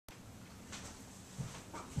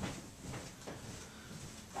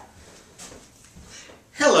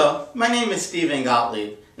My name is Stephen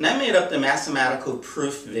Gottlieb, and I made up the mathematical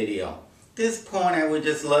proof video. At this point, I would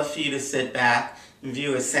just love for you to sit back and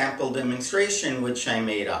view a sample demonstration which I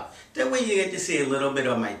made up. That way you get to see a little bit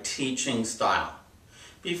of my teaching style.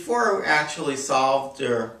 Before I actually solve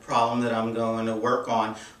the problem that I'm going to work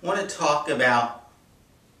on, I want to talk about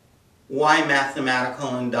why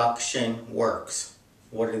mathematical induction works.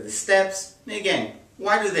 What are the steps? And again,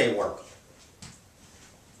 why do they work?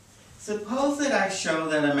 Suppose that I show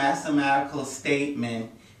that a mathematical statement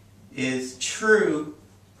is true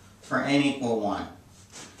for n equal 1.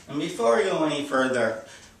 And before I go any further,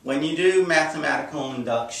 when you do mathematical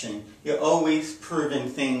induction, you're always proving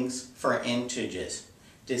things for integers.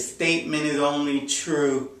 The statement is only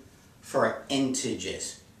true for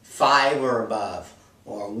integers, 5 or above,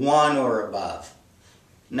 or 1 or above.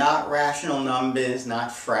 Not rational numbers,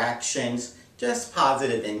 not fractions, just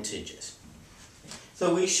positive integers.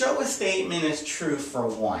 So we show a statement is true for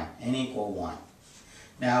 1, n equal 1.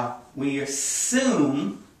 Now, we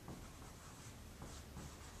assume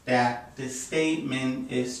that the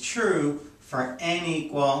statement is true for n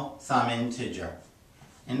equal some integer.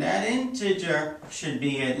 And that integer should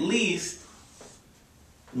be at least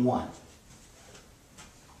 1.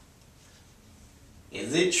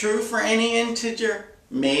 Is it true for any integer?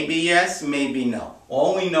 Maybe yes, maybe no.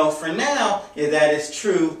 All we know for now is that it's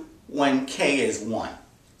true when k is 1.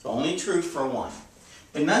 It's only true for 1.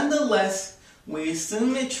 But nonetheless, we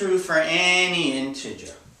assume it's true for any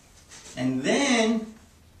integer. And then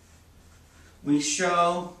we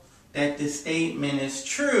show that the statement is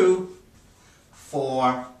true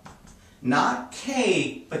for not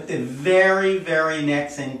k, but the very, very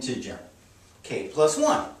next integer, k plus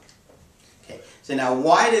 1. Okay, so now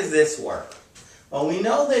why does this work? Well, we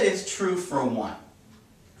know that it's true for 1.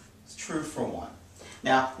 It's true for 1.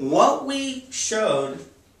 Now, what we showed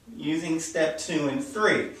using step 2 and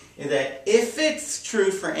 3 is that if it's true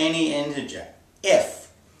for any integer,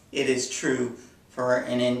 if it is true for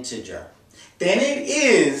an integer, then it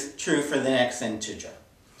is true for the next integer.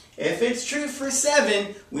 If it's true for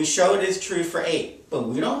 7, we showed it's true for 8. But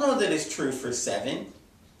we don't know that it's true for 7.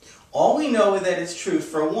 All we know is that it's true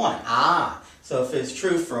for 1. So if it's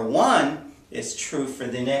true for 1, it's true for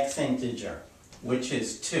the next integer, which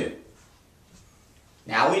is 2.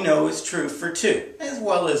 Now we know it's true for 2, as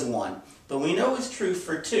well as 1. But we know it's true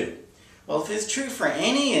for 2. Well, if it's true for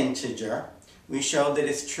any integer, we show that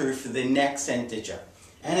it's true for the next integer.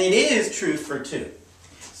 And it is true for 2.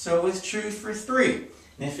 So it's true for 3.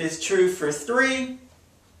 And if it's true for 3,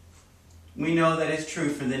 we know that it's true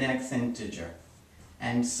for the next integer.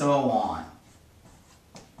 And so on.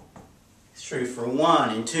 It's true for 1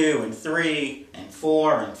 and 2 and 3 and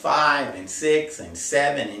 4 and 5 and 6 and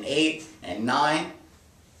 7 and 8 and 9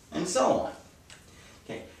 and so on.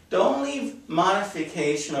 Okay. The only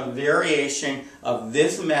modification or variation of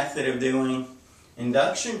this method of doing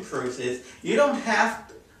induction proofs is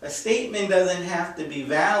a statement doesn't have to be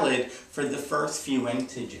valid for the first few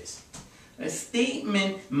integers. A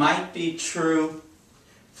statement might be true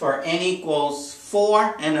for n equals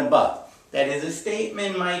 4 and above. That is, a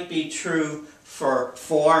statement might be true for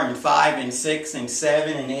 4 and 5 and 6 and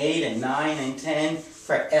 7 and 8 and 9 and 10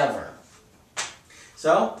 forever.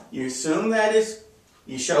 So, you assume that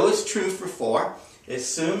you show it's true for 4.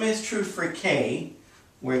 Assume it's true for k,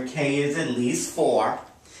 where k is at least 4.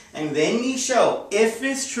 And then you show if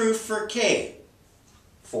it's true for k,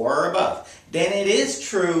 4 or above, then it is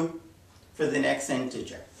true for the next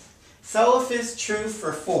integer. So if it's true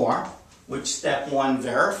for 4, which step 1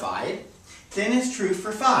 verified, then it's true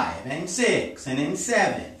for 5 and 6 and then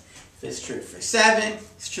 7. If it's true for 7,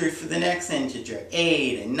 it's true for the next integer,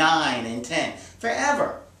 8 and 9 and 10,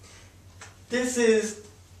 forever. This is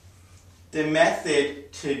the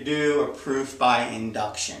method to do a proof by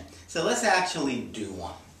induction. So let's actually do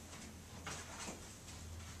one.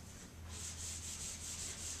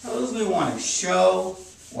 Suppose we want to show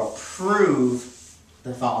or prove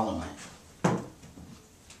the following.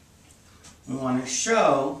 We want to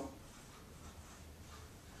show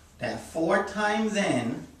that 4 times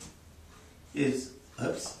n is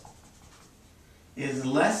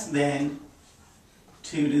less than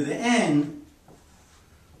 2 to the n,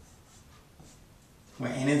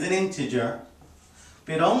 where n is an integer,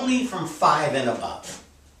 but only from 5 and above.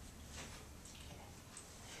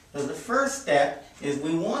 So the first step is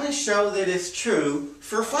we want to show that it's true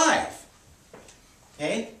for 5.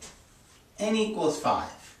 Okay? N equals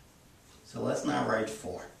 5. So let's not write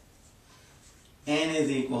 4. N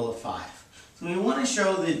is equal to 5. So we want to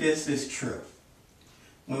show that this is true.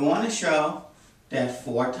 We want to show that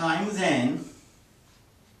 4 times n,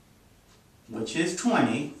 which is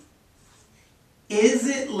 20, is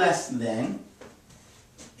it less than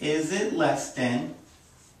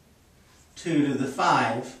 2 to the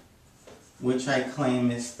 5, which I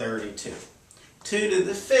claim is 32. 2 to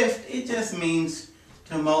the 5th, it just means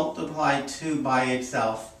to multiply 2 by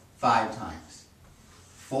itself 5 times.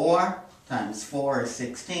 4 times 4 is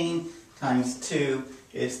 16, times 2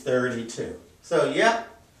 is 32. So, yep,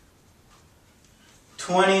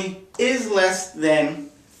 20 is less than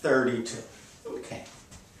 32. Okay,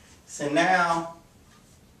 so now,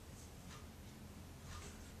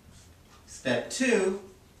 step 2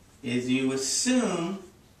 is you assume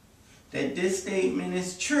that this statement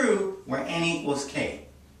is true where n equals k.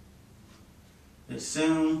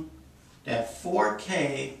 Assume that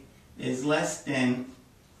 4k is less than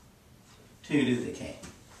 2 to the k.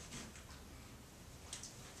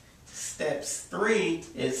 Steps 3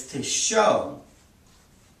 is to show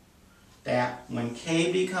that when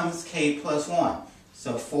k becomes k plus 1,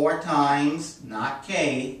 so 4 times, not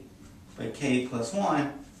k, but k plus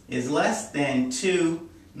 1, is less than 2,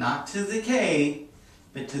 not to the k,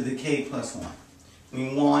 but to the k plus 1.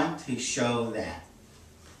 We want to show that.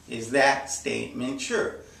 Is that statement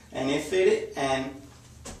true? And if it, and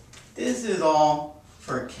this is all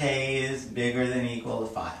for k is bigger than or equal to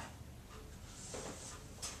 5.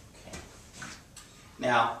 Okay.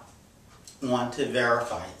 Now, want to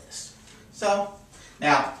verify this. So,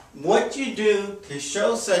 now, what you do to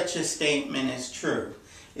show such a statement is true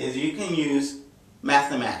is you can use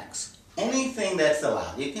mathematics. Anything that's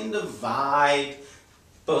allowed. You can divide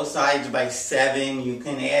both sides by 7. You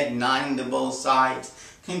can add 9 to both sides.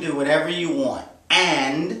 You can do whatever you want.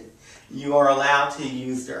 And you are allowed to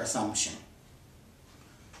use their assumption.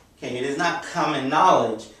 Okay, it is not common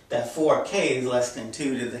knowledge that 4k is less than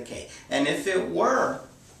 2 to the k. And if it were,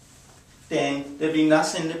 then there'd be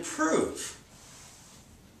nothing to prove.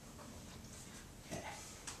 Okay.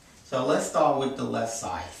 So let's start with the left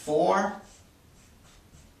side. 4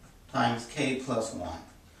 times k plus 1.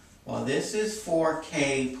 Well, this is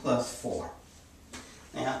 4k plus 4.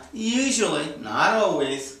 Now, usually, not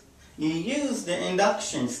always, you use the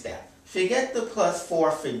induction step. Forget the plus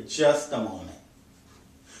 4 for just a moment.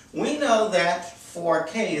 We know that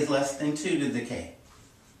 4k is less than 2 to the k.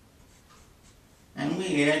 And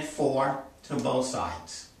we add 4 to both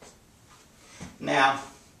sides. Now,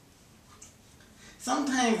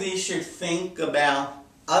 sometimes you should think about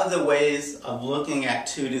other ways of looking at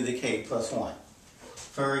 2 to the k plus 1.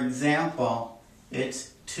 For example,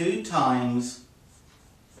 it's 2 times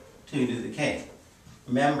 2 to the k.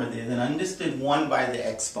 Remember, there's an understood 1 by the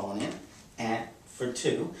exponent and for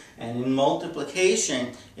 2. And in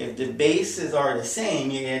multiplication, if the bases are the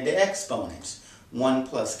same, you add the exponents. 1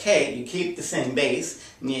 plus k, you keep the same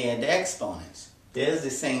base, and you add the exponents. There's the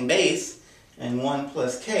same base, and 1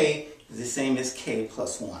 plus k is the same as k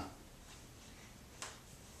plus 1.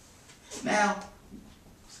 Now,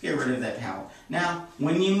 let's get rid of that power. Now,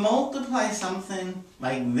 when you multiply something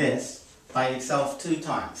like this by itself 2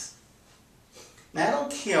 times, now I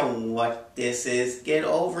don't care what this is, get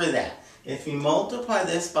over that. If you multiply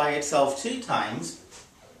this by itself 2 times,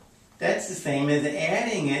 that's the same as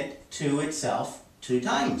adding it to itself 2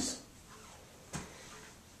 times.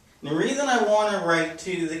 The reason I want to write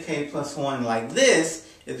 2 to the k plus 1 like this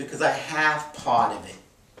is because I have part of it.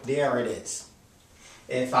 There it is.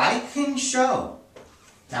 If I can show,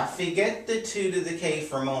 now forget the 2 to the k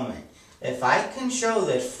for a moment. If I can show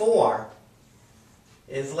that 4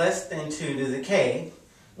 is less than 2 to the k,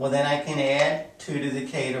 well then I can add 2 to the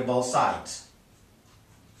k to both sides.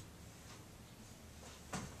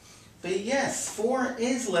 But yes, 4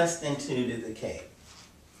 is less than 2 to the k.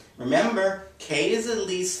 Remember, k is at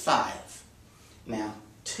least 5. Now,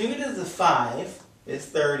 2 to the 5 is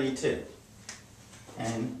 32.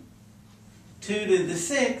 And 2 to the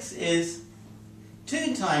 6 is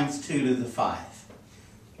 2 times 2 to the 5,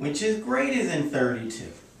 which is greater than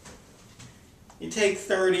 32. You take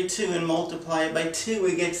 32 and multiply it by 2,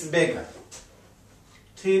 it gets bigger.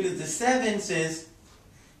 2 to the 7th is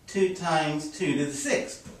 2 times 2 to the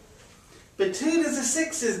 6th. But 2 to the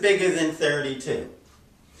 6th is bigger than 32.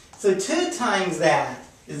 So 2 times that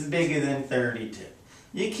is bigger than 32.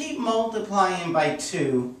 You keep multiplying by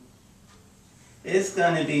 2, it's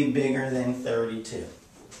going to be bigger than 32.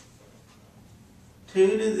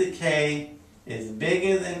 2 to the k is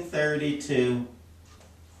bigger than 32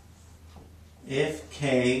 if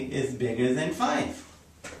k is bigger than 5.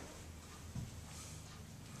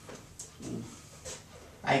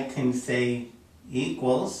 I can say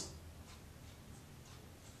equals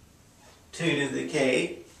 2 to the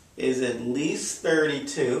k is at least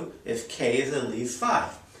 32 if k is at least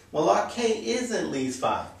 5. Well, our k is at least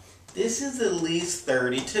 5. This is at least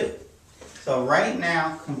 32. So right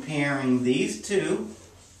now, comparing these two,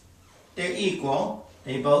 they're equal.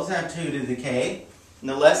 They both have 2 to the k. On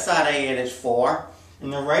the left side I added 4. On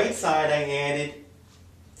the right side I added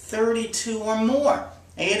 32 or more.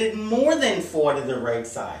 I added more than 4 to the right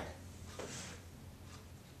side.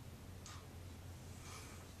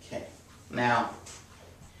 Okay, now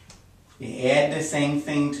you add the same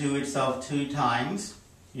thing to itself 2 times.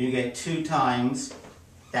 You get 2 times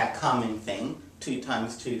that common thing. 2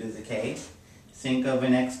 times 2 to the k. Think of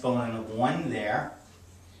an exponent of 1 there.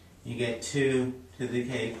 You get 2 to the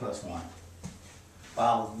k plus 1.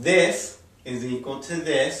 Well, this is equal to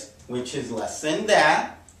this, which is less than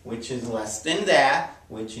that, which is less than that,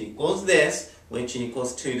 which equals this, which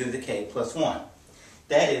equals 2 to the k plus 1.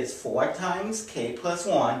 That is 4 times k plus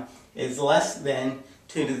 1 is less than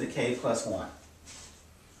 2 to the k plus 1.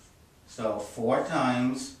 So 4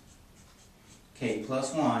 times k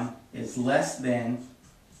plus 1 is less than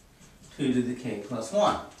 2 to the k plus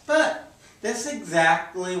 1. But that's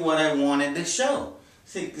exactly what I wanted to show.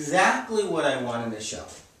 It's exactly what I wanted to show.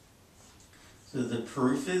 So the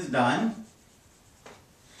proof is done.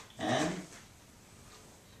 And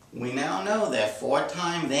we now know that 4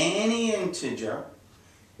 times any integer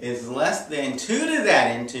is less than 2 to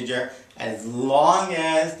that integer as long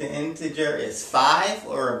as the integer is 5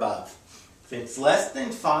 or above. If it's less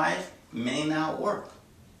than 5, it may not work.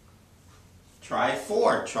 Try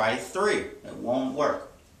 4, try 3. It won't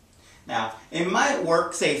work. Now, it might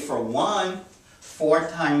work, say, for 1. 4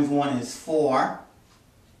 times 1 is 4.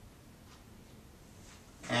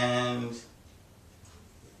 And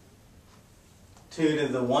 2 to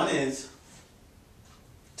the 1 is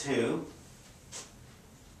 2.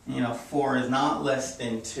 4 is not less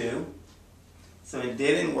than 2. So it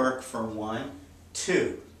didn't work for 1.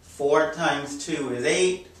 2. 4 times 2 is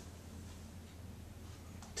 8.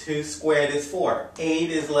 2 squared is 4. 8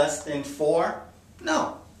 is less than 4?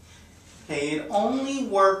 No. Okay, it only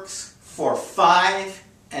works for 5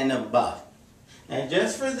 and above. Now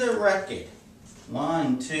just for the record,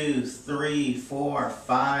 1, 2, 3, 4,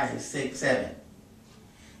 5, 6, 7.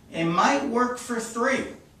 It might work for 3.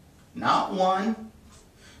 Not 1,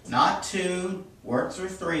 not 2, works for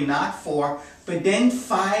 3, not 4, but then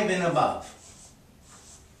 5 and above.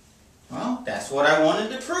 Well, that's what I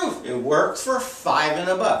wanted to prove. It works for 5 and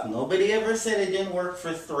above. Nobody ever said it didn't work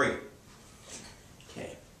for 3.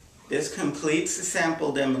 Okay, this completes the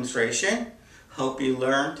sample demonstration. Hope you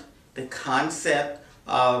learned the concept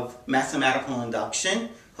of mathematical induction.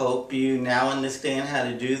 Hope you now understand how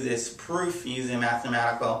to do this proof using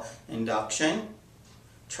mathematical induction.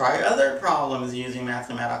 Try other problems using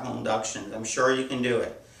mathematical induction. I'm sure you can do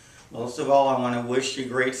it. Most of all, I want to wish you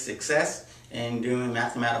great success in doing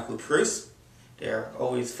mathematical proofs. They're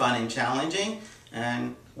always fun and challenging,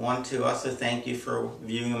 and want to also thank you for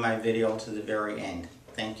viewing my video to the very end.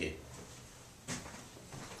 Thank you.